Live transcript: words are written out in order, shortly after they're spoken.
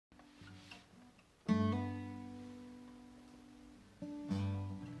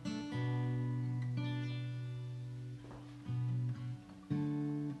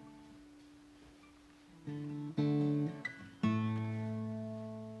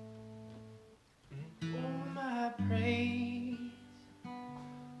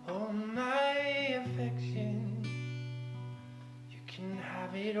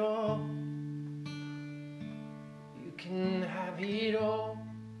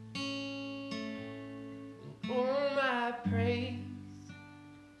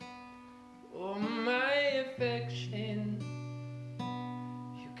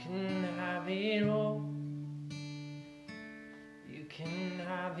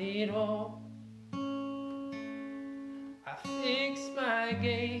it all. I fix my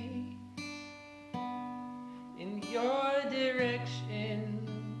gaze in your direction.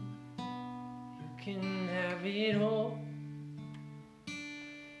 You can have it all.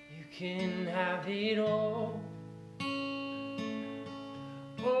 You can have it all.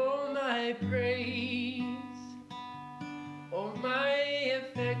 All my praise, all my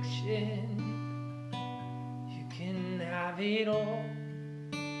affection. You can have it all.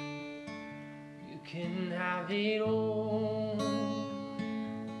 You can have it all.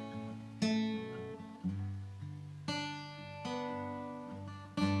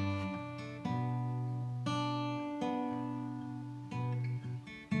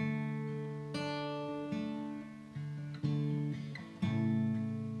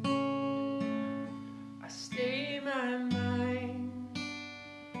 I stay my mind.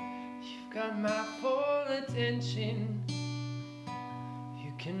 You've got my full attention.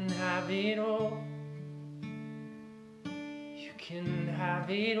 You can have it all. You can have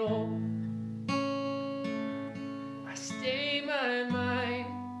it all. I stay my mind.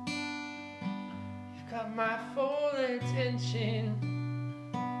 You've got my full attention.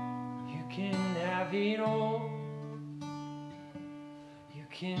 You can have it all. You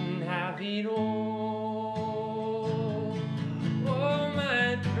can have it all. All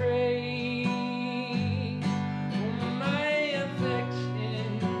my praise, all my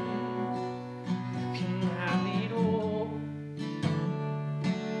affection. You can have it all.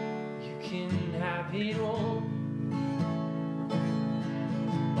 You can have it all.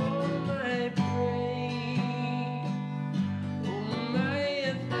 All my praise, all my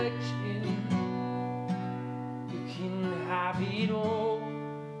affection. You can have it all.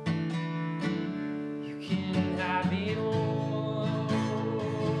 You can have it all.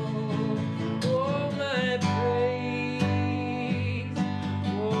 All my praise,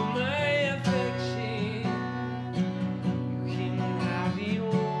 all my affection. You can have it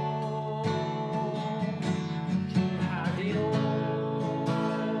all. You can have it all.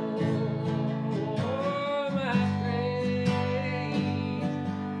 All my praise,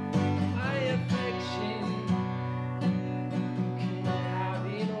 my affection. You can have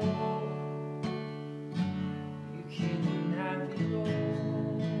it all. You can have it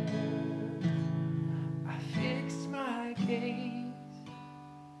all. I fix my gaze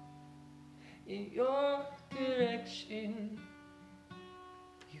in your direction.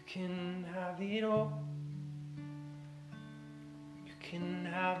 You can have it all. You can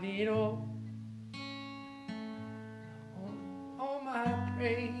have it all. All my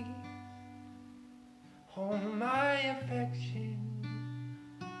praise, all my affection.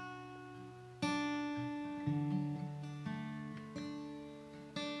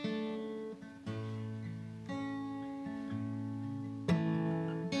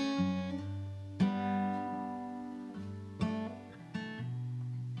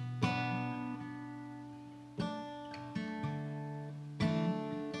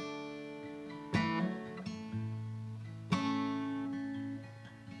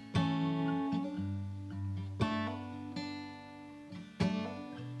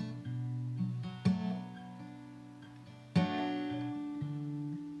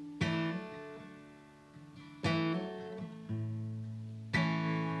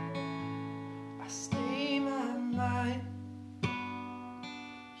 I stay my mind.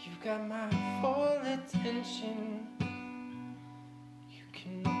 You've got my full attention. You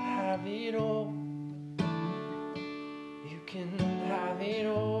can have it all. You can have it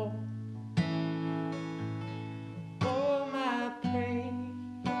all. All my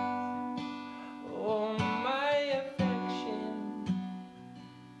praise, all my affection.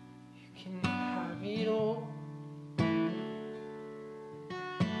 You can have it all.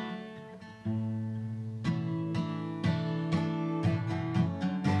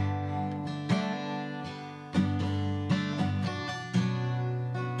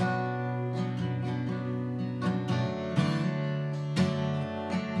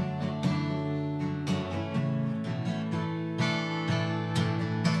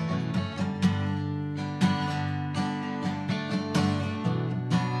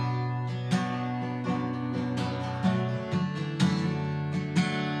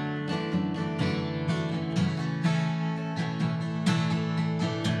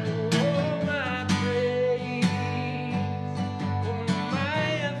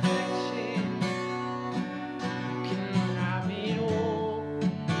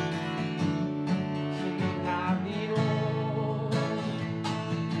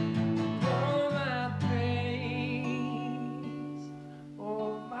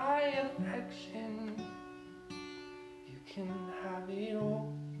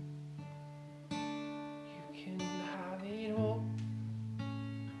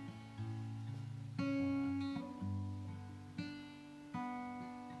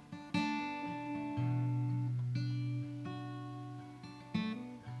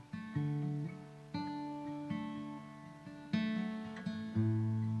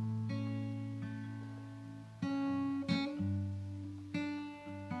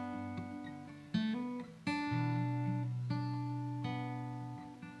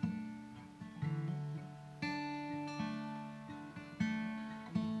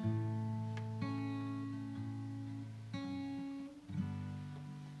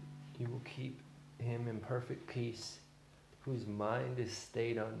 perfect peace, whose mind is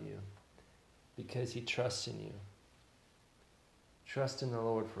stayed on you, because he trusts in you. Trust in the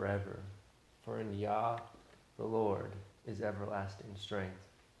Lord forever, for in Yah, the Lord, is everlasting strength.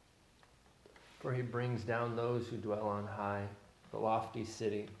 For he brings down those who dwell on high, the lofty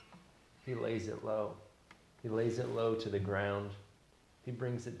city. He lays it low. He lays it low to the ground. He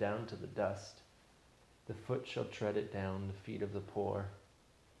brings it down to the dust. The foot shall tread it down, the feet of the poor,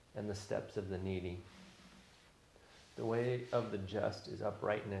 and the steps of the needy. The way of the just is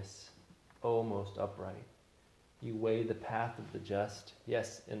uprightness, O most upright. You weigh the path of the just,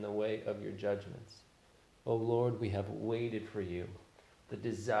 yes, in the way of your judgments. O Lord, we have waited for you. The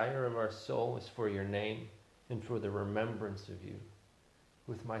desire of our soul is for your name and for the remembrance of you.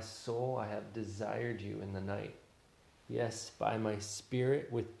 With my soul I have desired you in the night. Yes, by my spirit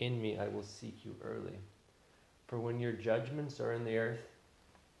within me I will seek you early. For when your judgments are in the earth,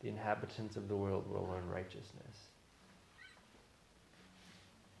 the inhabitants of the world will learn righteousness.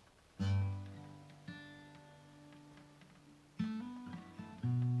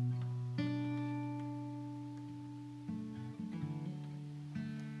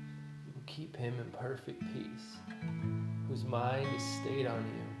 Keep him in perfect peace, whose mind is stayed on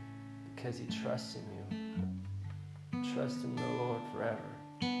you, because he trusts in you. Trust in the Lord forever.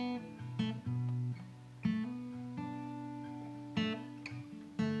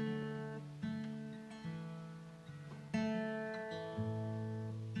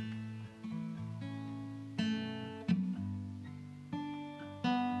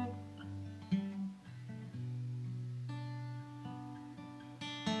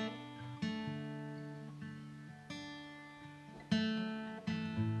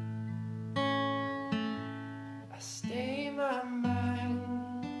 Stay my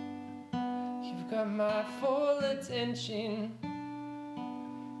mind, you've got my full attention.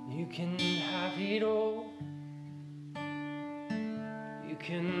 You can have it all, you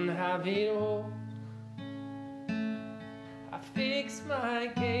can have it all. I fix my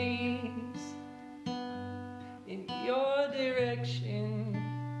gaze in your direction.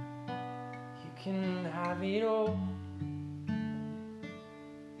 You can have it all,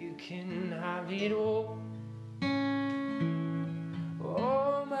 you can have it all.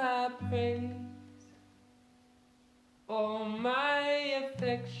 All my praise, all my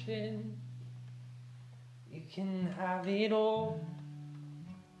affection, you can have it all,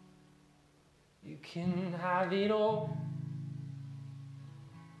 you can have it all.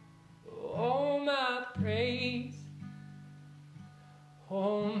 All my praise,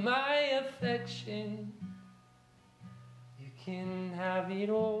 all my affection, you can have it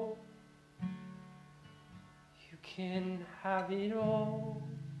all. You can have it all.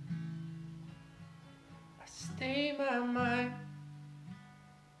 I stay my mind,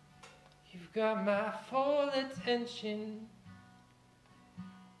 you've got my full attention.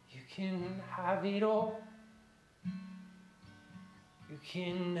 You can have it all, you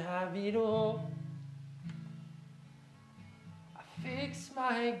can have it all. I fix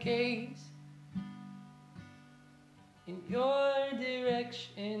my gaze in your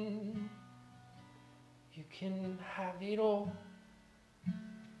direction. You can have it all, you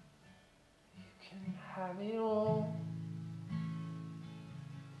can have it all.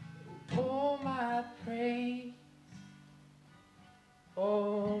 All my praise,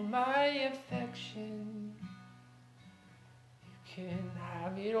 all my affection, you can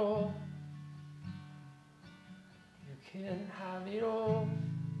have it all, you can have it all.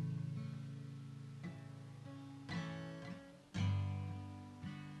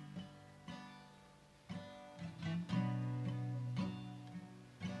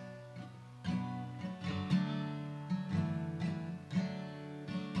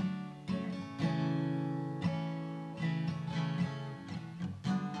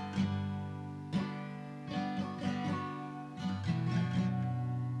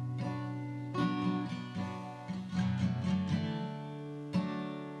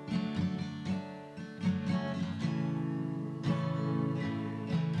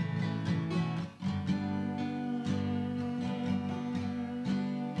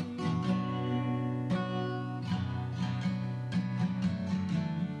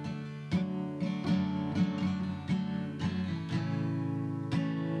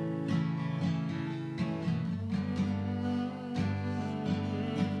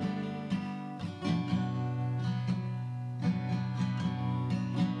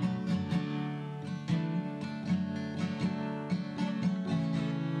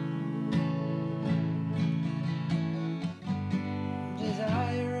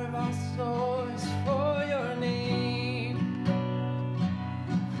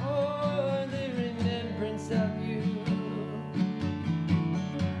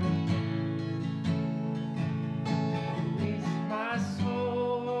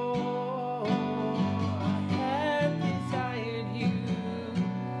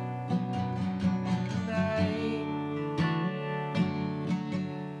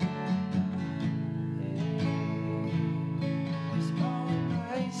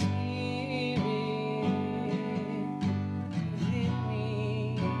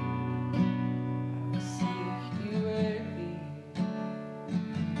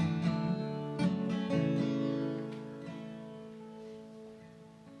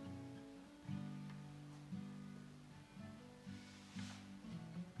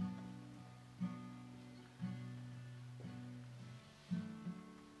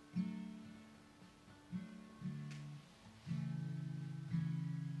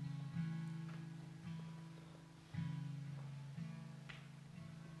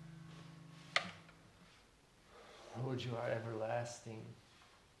 Lord, you are everlasting.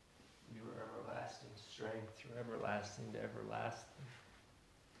 You are everlasting strength. You are everlasting to everlasting.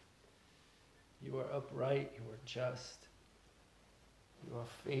 You are upright. You are just. You are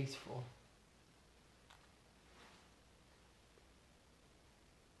faithful.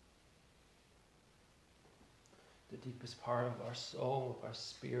 The deepest part of our soul, of our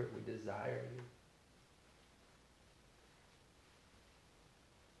spirit, we desire you.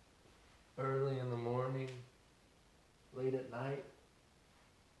 Early in the morning, late at night,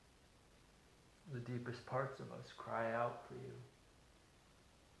 the deepest parts of us cry out for you.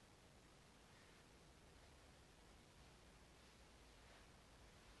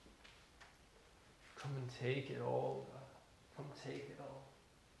 Come and take it all, God. Come take it all.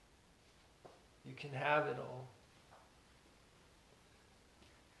 You can have it all.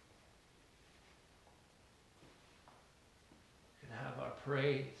 You can have our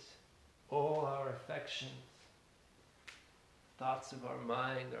praise, all our affections, thoughts of our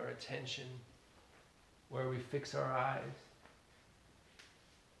mind, our attention, where we fix our eyes.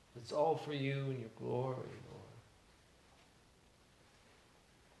 It's all for you and your glory, Lord.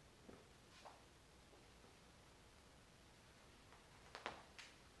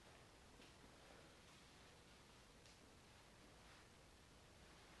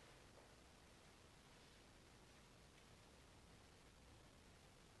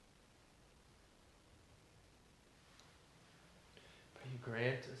 Pray you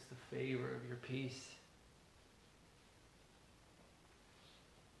grant us the favor of your peace.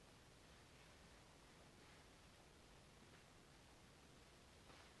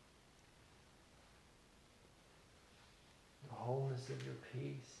 The wholeness of your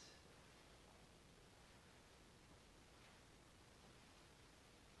peace.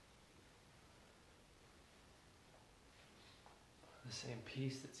 The same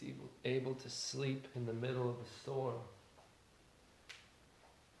peace that's able to sleep in the middle of a storm.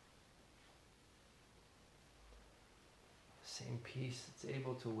 The same peace that's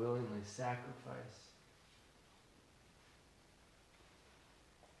able to willingly sacrifice.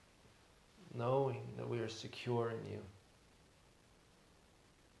 Knowing that we are secure in you.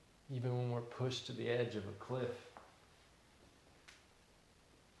 Even when we're pushed to the edge of a cliff.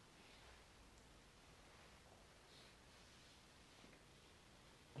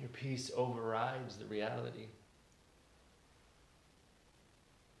 Your peace overrides the reality.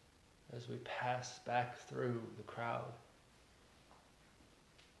 As we pass back through the crowd,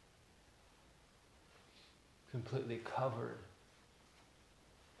 completely covered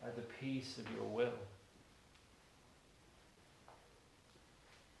by the peace of your will.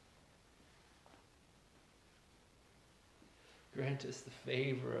 Grant us the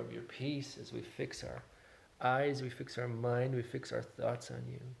favor of your peace as we fix our eyes, we fix our mind, we fix our thoughts on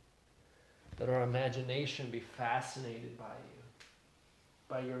you. Let our imagination be fascinated by you,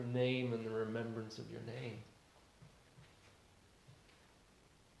 by your name and the remembrance of your name.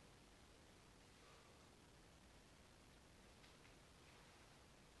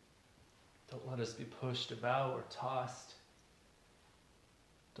 Don't let us be pushed about or tossed.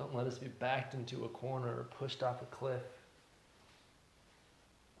 Don't let us be backed into a corner or pushed off a cliff.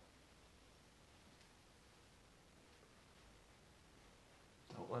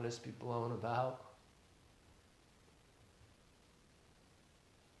 Don't let us be blown about.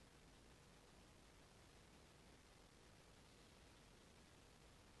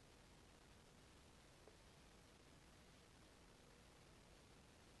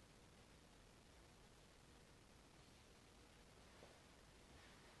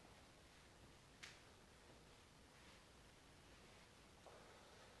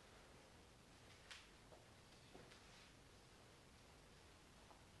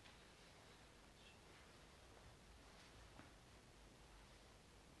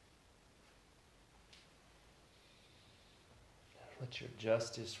 Let your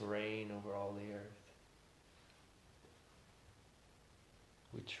justice reign over all the earth.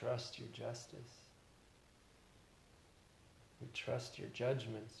 We trust your justice. We trust your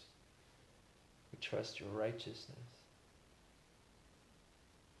judgments. We trust your righteousness.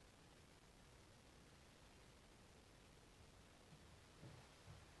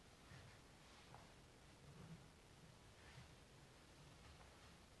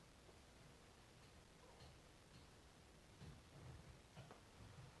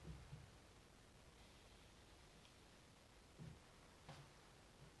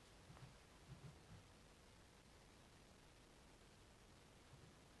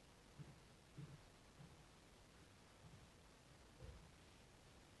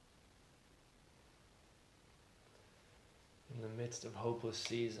 midst of hopeless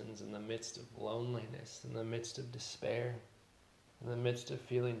seasons, in the midst of loneliness, in the midst of despair, in the midst of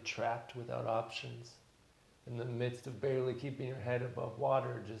feeling trapped without options, in the midst of barely keeping your head above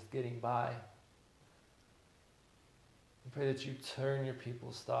water, just getting by. I pray that you turn your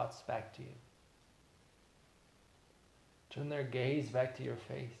people's thoughts back to you. Turn their gaze back to your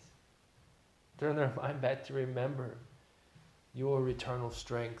face. Turn their mind back to remember your eternal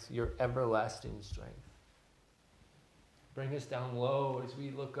strength, your everlasting strength. Bring us down low as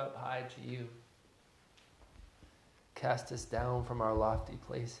we look up high to you. Cast us down from our lofty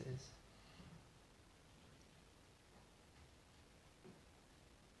places.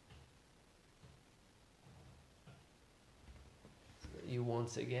 So that you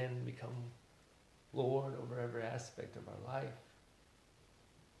once again become Lord over every aspect of our life.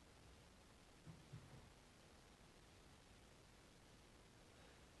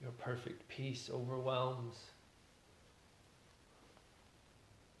 Your perfect peace overwhelms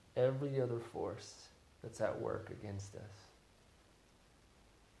every other force that's at work against us.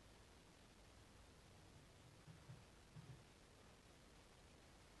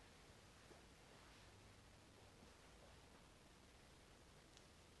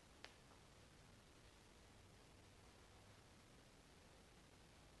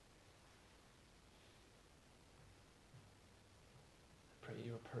 I pray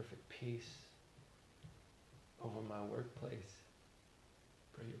your perfect peace over my workplace.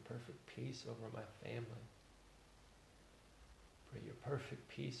 Pray your perfect peace over my family. Pray your perfect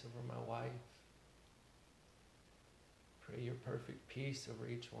peace over my wife. Pray your perfect peace over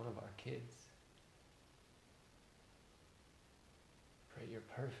each one of our kids. Pray your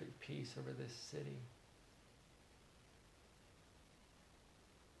perfect peace over this city.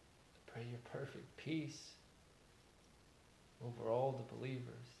 Pray your perfect peace over all the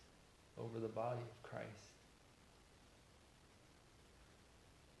believers, over the body of Christ.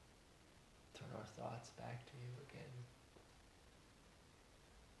 Turn our thoughts back to you again.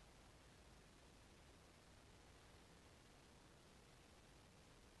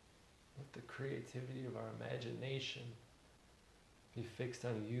 Let the creativity of our imagination be fixed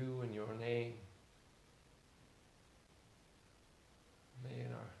on you and your name. May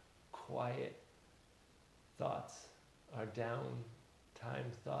in our quiet thoughts, our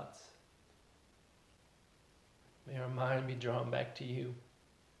downtime thoughts, may our mind be drawn back to you,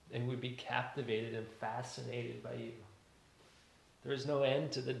 and we be captivated and fascinated by you. There is no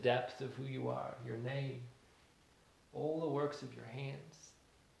end to the depth of who you are, your name, all the works of your hands,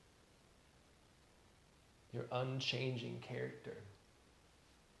 your unchanging character.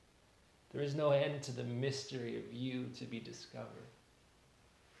 There is no end to the mystery of you to be discovered.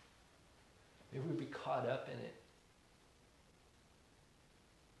 May we be caught up in it.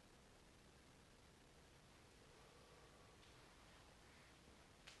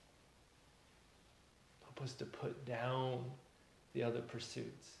 Help us to put down the other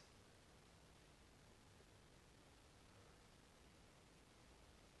pursuits.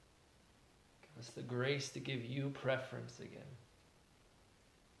 Give us the grace to give you preference again.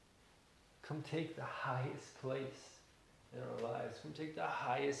 Come take the highest place in our lives. Come take the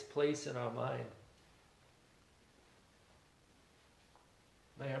highest place in our mind.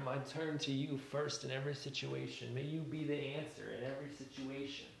 May our mind turn to you first in every situation. May you be the answer in every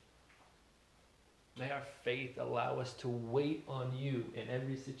situation. May our faith allow us to wait on you in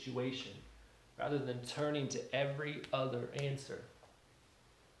every situation rather than turning to every other answer.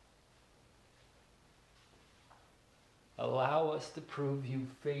 Allow us to prove you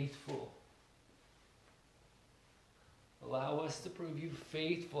faithful. Allow us to prove you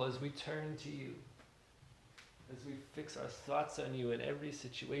faithful as we turn to you, as we fix our thoughts on you in every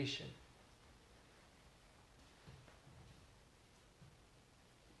situation.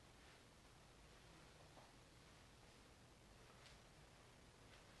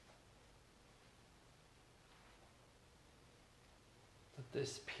 Let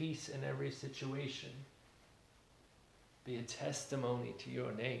this peace in every situation be a testimony to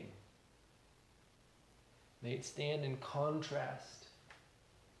your name. May it stand in contrast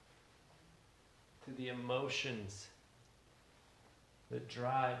to the emotions that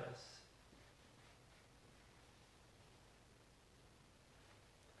drive us.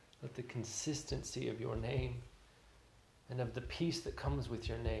 Let the consistency of your name and of the peace that comes with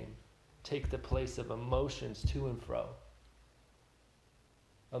your name take the place of emotions to and fro.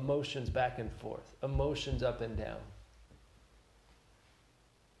 Emotions back and forth. Emotions up and down.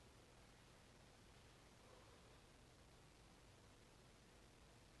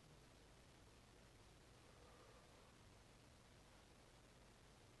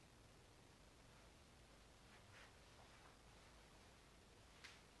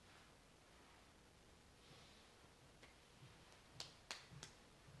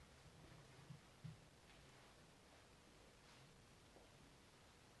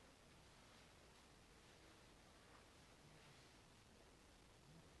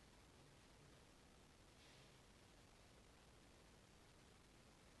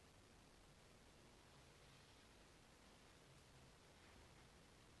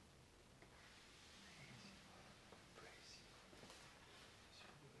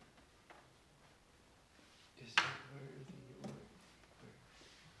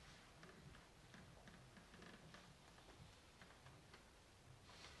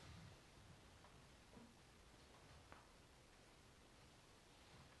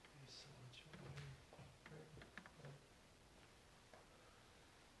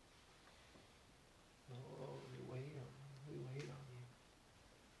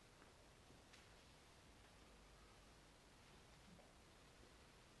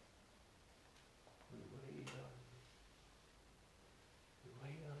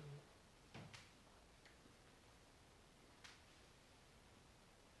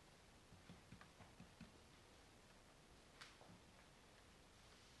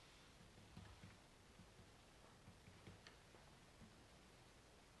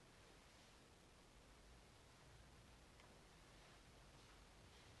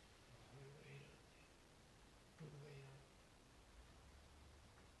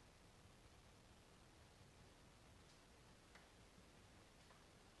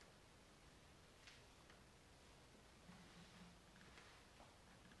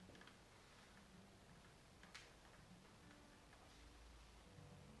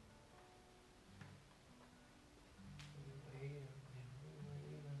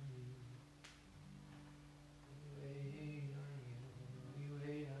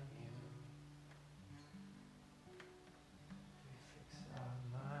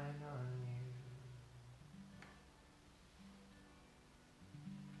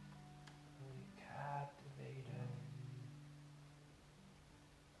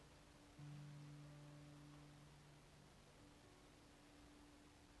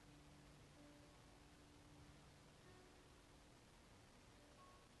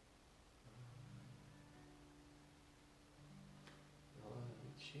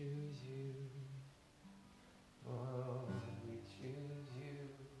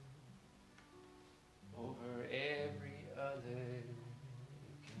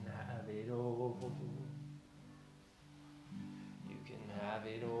 it all. You can have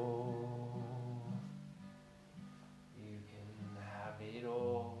it all. You can have it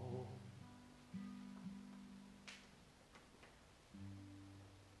all.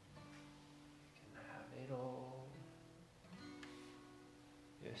 You can have it all.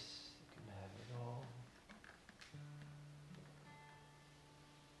 Yes, you can have it all.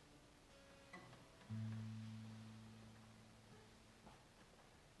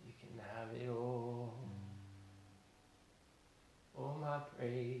 You can have it all. All my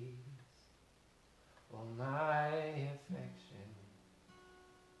praise, all my affection.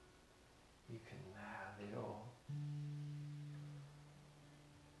 You can have it all.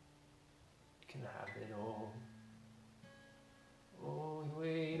 You can have it all. Oh, we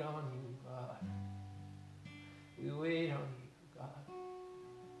wait on you, God. We wait on you, God.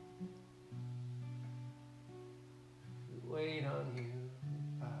 We wait on you,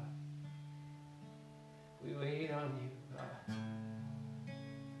 God. We wait on you, God.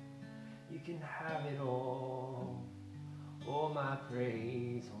 You can have it all. All my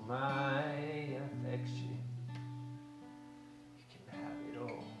praise, all my affection. You can have it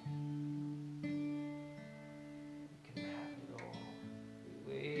all. You can have it all. We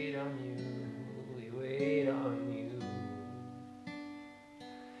wait on you. We wait on you.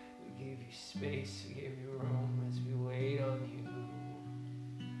 We give you space. We give you room as we wait on you.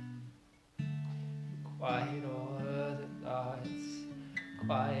 Quiet all other thoughts.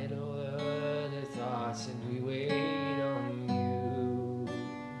 Quiet all other thoughts, and we wait on you.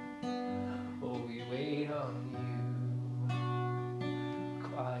 Oh, we wait on you.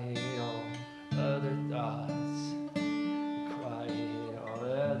 Quiet all other thoughts. Quiet all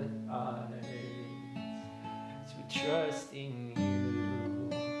other thoughts. As we trust in you.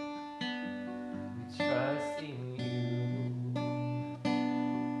 We trust in you.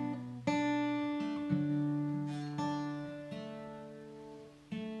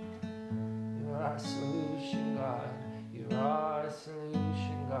 Our solution, God. You are a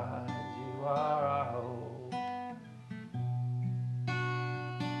solution, God. You are our hope.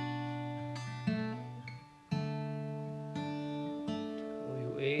 We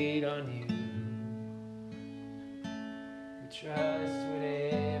wait on you. We trust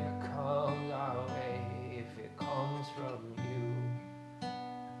whatever comes our way, if it comes from you.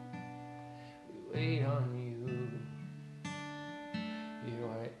 We wait on you. You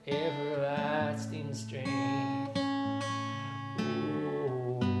are everlasting strength.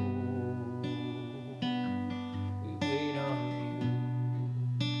 Oh, we wait on you.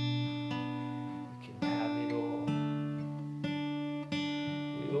 You can have it all.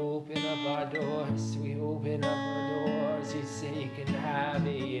 We open up our doors. We open up our doors. You say you can have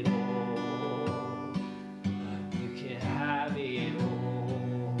it all. You can have it all.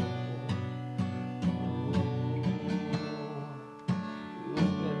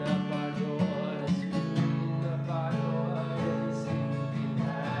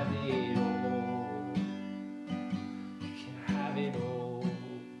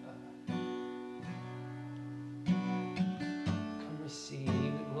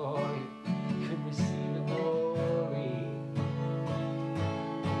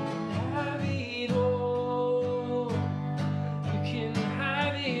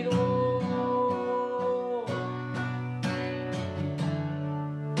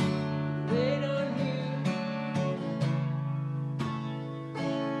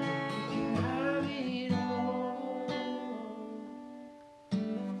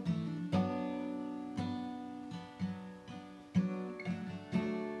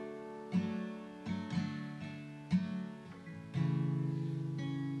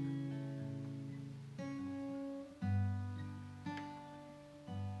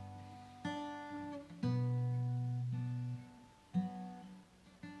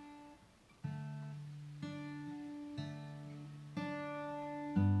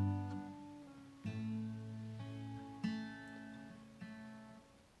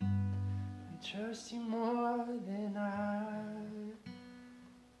 Trust you more than our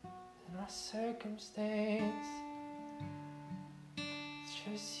circumstance.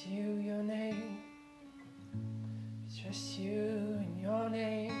 Trust you, your name. Trust you and your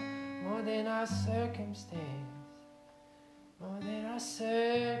name more than our circumstance. More than our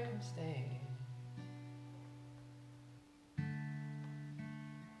circumstance.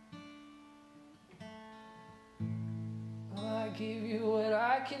 I give you what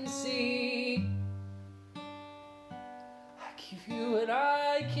I can see. I give you what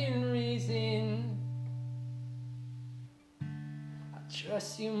I can reason. I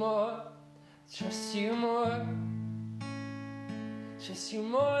trust you more, trust you more. Just you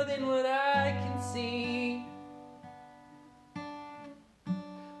more than what I can see,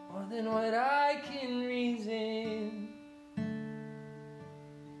 more than what I can reason.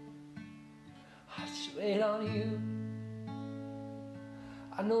 I just wait on you.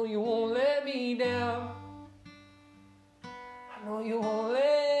 I know you won't let me down. I know you won't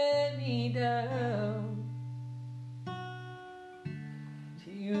let me down.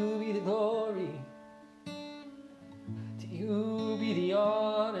 To you be the glory, to you be the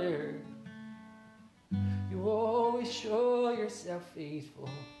honor. You always show yourself faithful.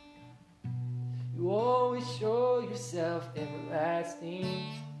 You always show yourself everlasting.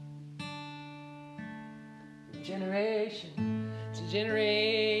 From generation to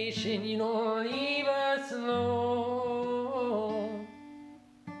generation, you don't leave us alone.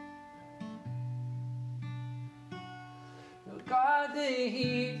 You're God that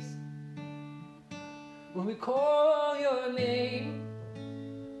hears when we call your name.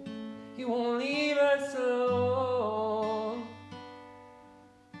 You won't leave us alone.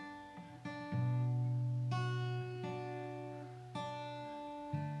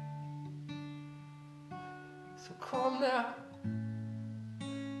 So come now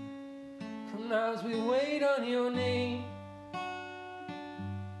as we wait on your name.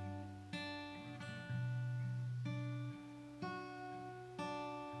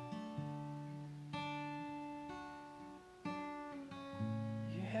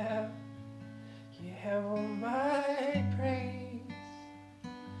 You have all my praise.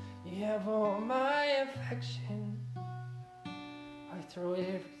 You have all my affection. I throw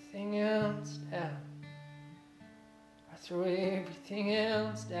everything else down. I throw everything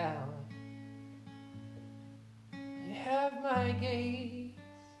else down. You have my gaze.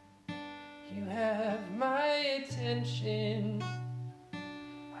 You have my attention.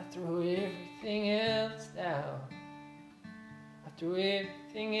 I throw everything else down. I throw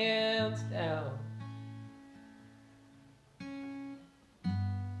everything else down.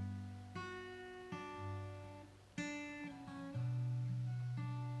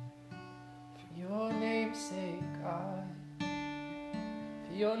 For your name's sake, God.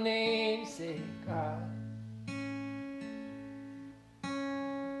 For your name's sake, God.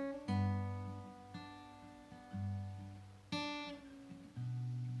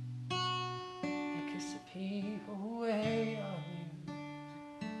 Because the people who wait on you,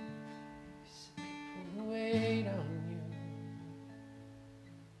 because the people who wait on you,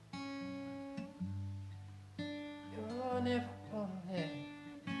 you're never gonna let,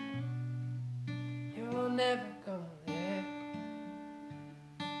 you're never gonna let,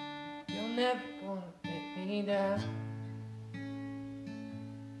 you're never gonna let me down.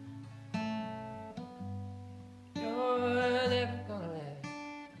 You're never gonna let,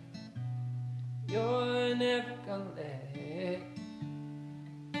 you're never gonna let,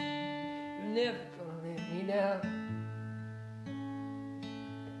 you're never gonna let me down.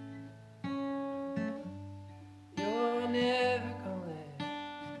 You're never gonna let,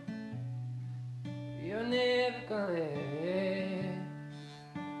 you're never gonna let,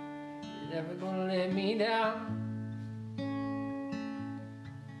 you're never gonna let me down.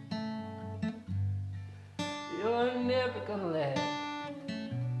 You're never gonna let,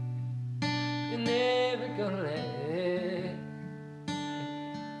 you're never gonna let,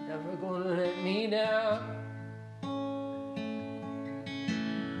 never gonna let me down.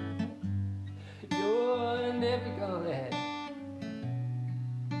 You're never gonna let,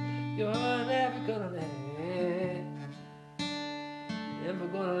 you're never gonna let, never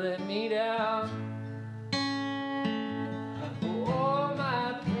gonna let me down. Oh,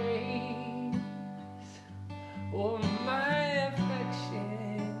 my praise, oh, my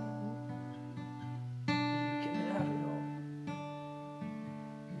affection, you can have it all.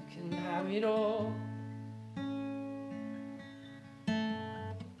 You can have it all.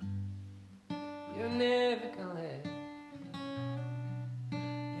 You're never gonna let,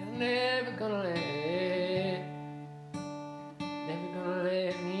 you're never gonna let, never gonna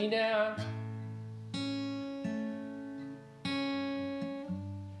let me down.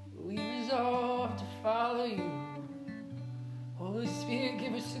 We resolve to follow you. Holy Spirit,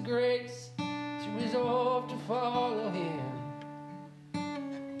 give us the grace to resolve to follow Him. No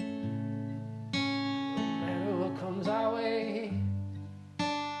matter what comes our way.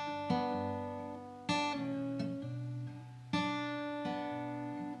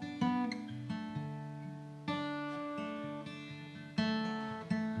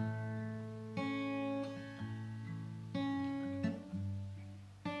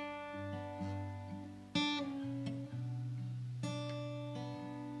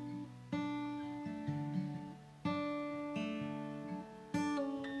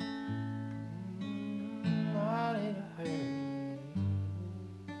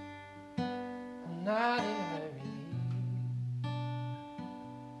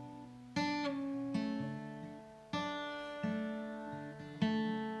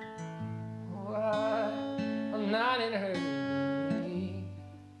 not in a hurry.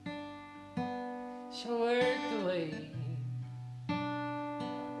 She'll work the way,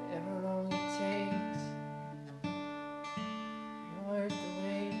 however long it takes. She'll work the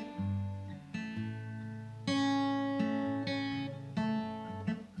way.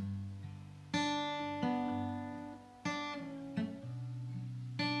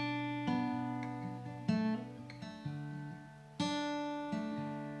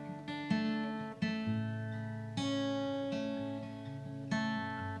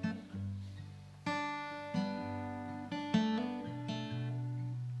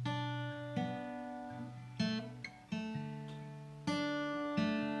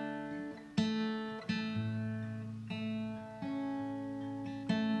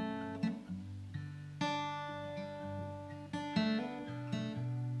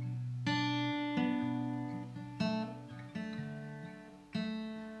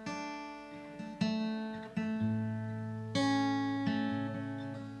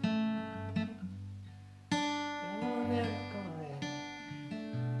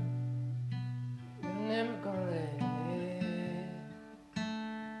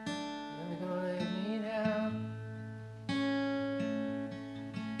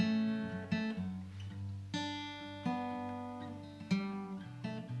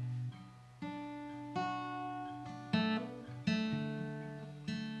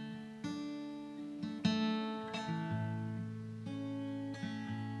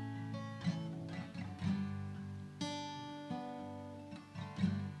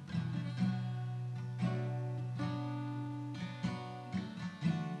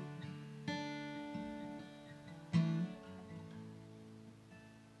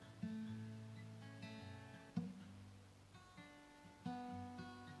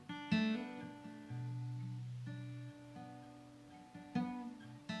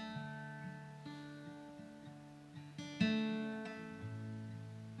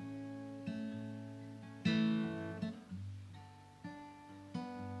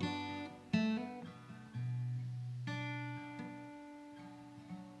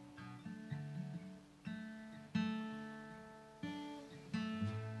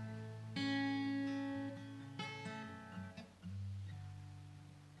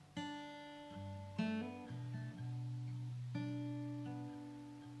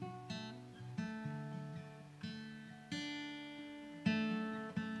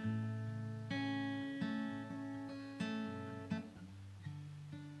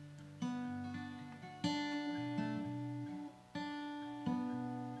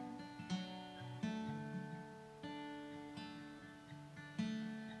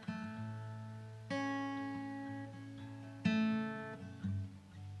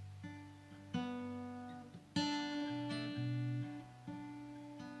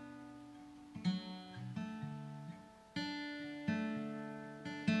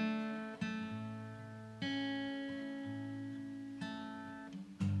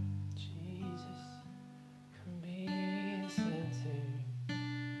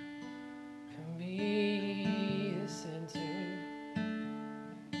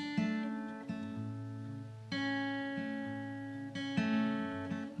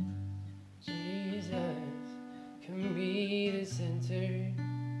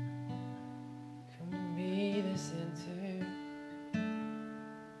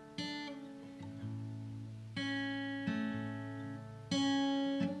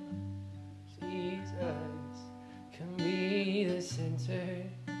 center,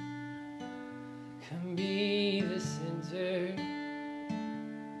 come be the center.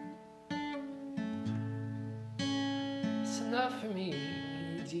 It's enough for me,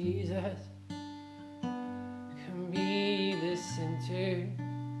 Jesus. Come be the center,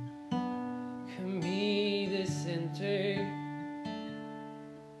 come be the center.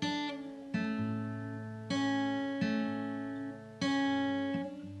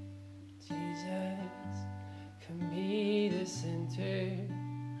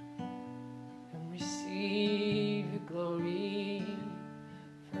 And receive the glory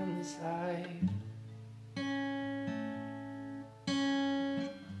from this life.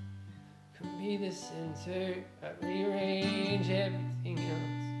 Come be the center. I rearrange everything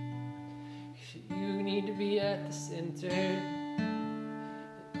else, 'cause you need to be at the center.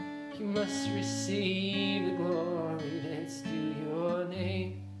 You must receive the glory that's due your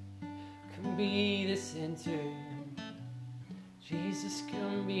name. Come be the center. Jesus,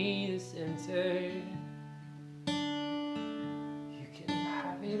 come be the center. You can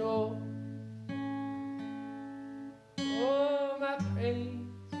have it all. Oh, my praise,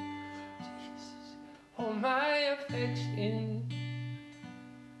 Jesus, oh, my affection.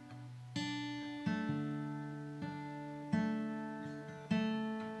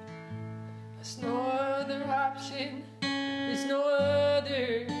 option, there's no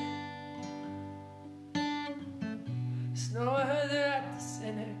other. There's no other at the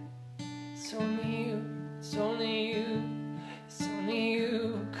center. It's only you, it's only you, it's only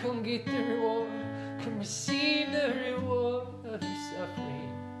you. Come get the reward, come receive the reward of your suffering.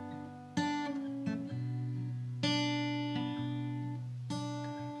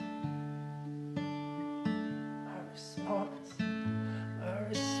 Our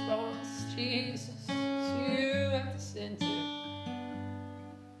response, Jesus, is you at the center.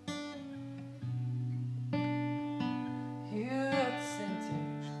 You at the center.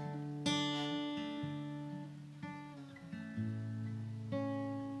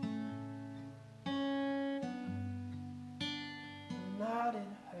 I'm not in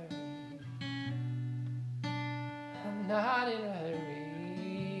a hurry. I'm not in a hurry.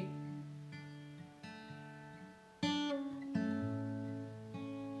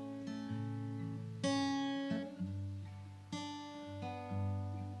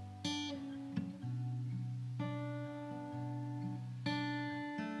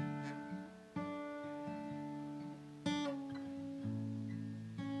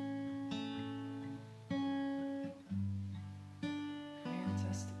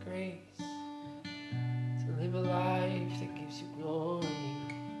 Grace to live a life that gives you glory,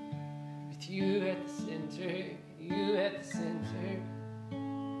 with you at the center, you at the center.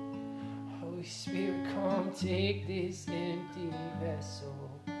 Holy Spirit, come take this empty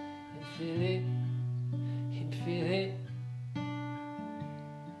vessel and fill it, and fill it.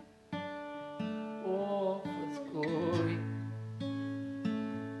 Oh, for His glory,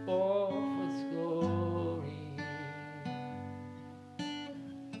 oh, for His glory.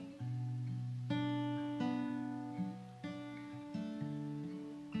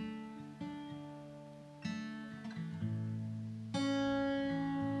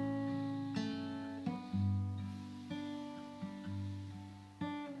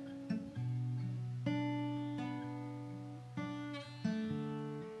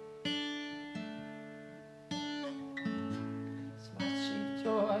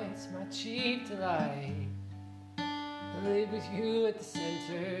 Joy, it's my chief delight. I live with you at the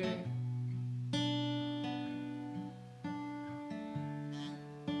center.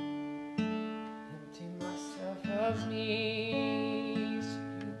 Empty myself of me so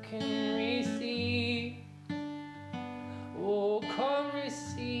you can receive. Oh, come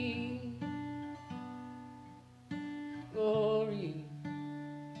receive glory.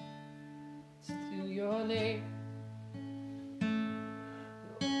 It's to your name.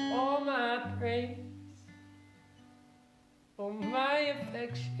 All my praise, all my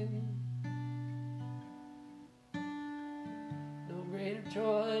affection. No greater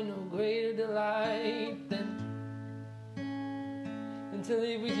joy, no greater delight than to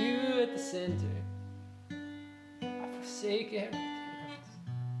live with you at the center. I forsake everything else.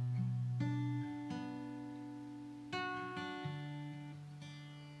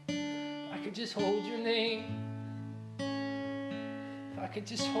 If I could just hold your name. I could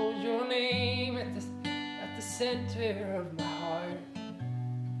just hold your name at the center of my heart.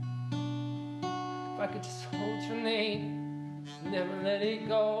 If I could just hold your name, never let it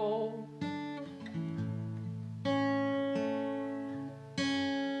go.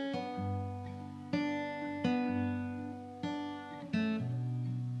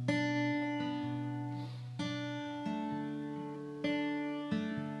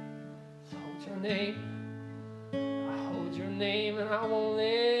 So hold your name. Your name and I won't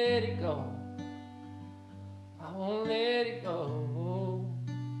let it go. I won't let it go.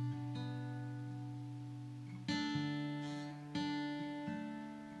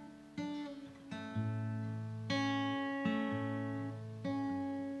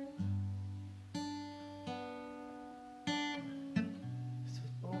 So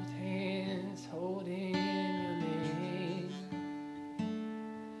with both hands holding your name,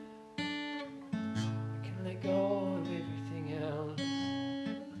 I can let go.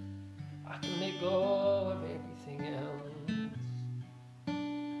 Let go of everything else.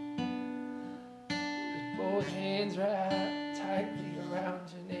 With both hands wrapped tightly around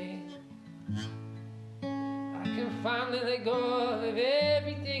your name, I can finally let go of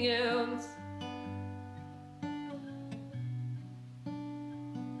everything else.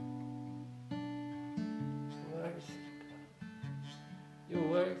 You're worth it, God. You're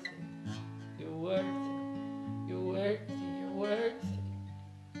worth it. You're worth it. You're worth it. You're worth it.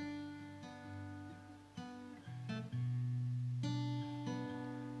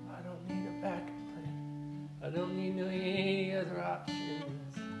 I don't need any other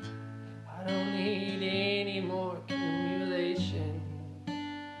options. I don't need any more accumulation.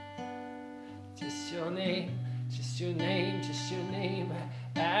 Just your name your name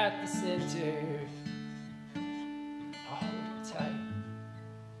at the center. I'll hold it tight.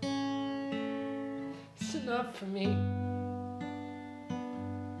 It's enough for me.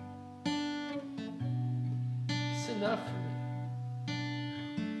 It's enough for me.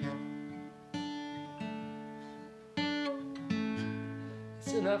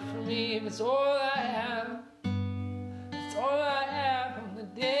 It's enough for me if it's all I have. It's all I have on the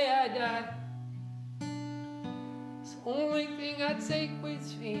day I die. It's the only thing I take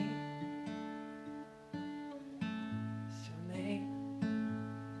with me. It's your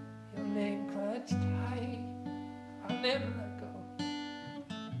name clutched tight. I'll never let go.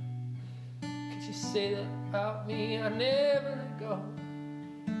 Could you say that about me? I'll never let go.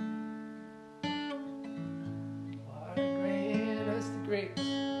 Water grant us the grace.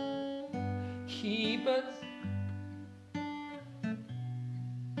 Keep us.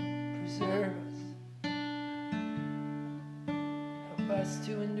 Preserve us. Help us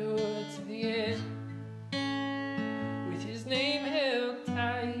to endure to the end. With his name held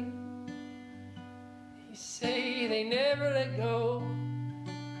tight. You say they never let go.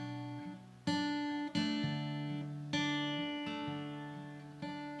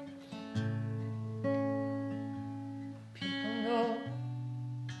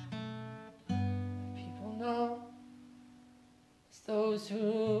 People know it's those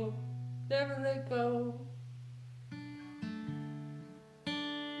who never let go.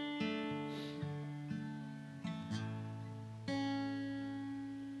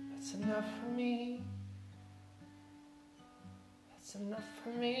 That's enough for me. That's enough for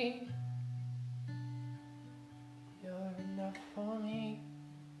me. You're enough for me.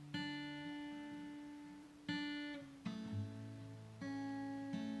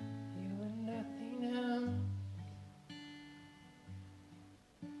 You and nothing else.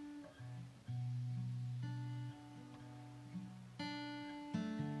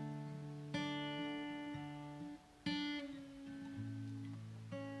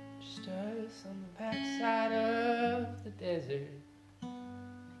 Just us on the backside of the desert.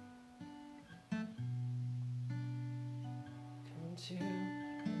 Come to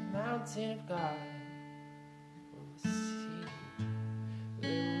the mountain of God. We'll see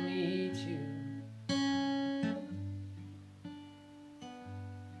where we'll meet you.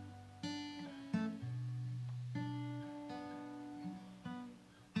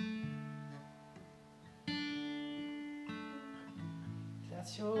 If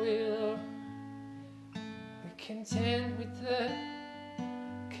that's your will, we're content with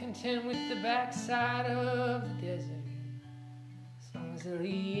the backside of the desert, as long as it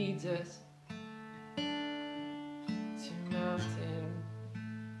leads us to mountain.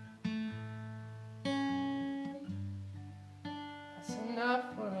 That's enough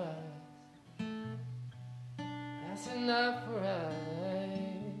for us. That's enough for us.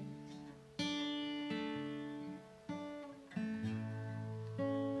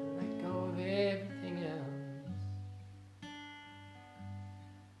 Let go of everything else.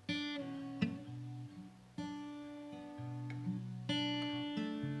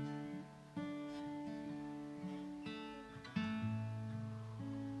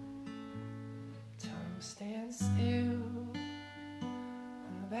 Stand still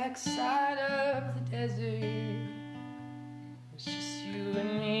on the backside of the desert. It's just you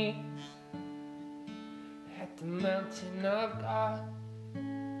and me at the mountain of God.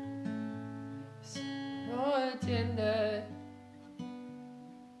 It's no agenda.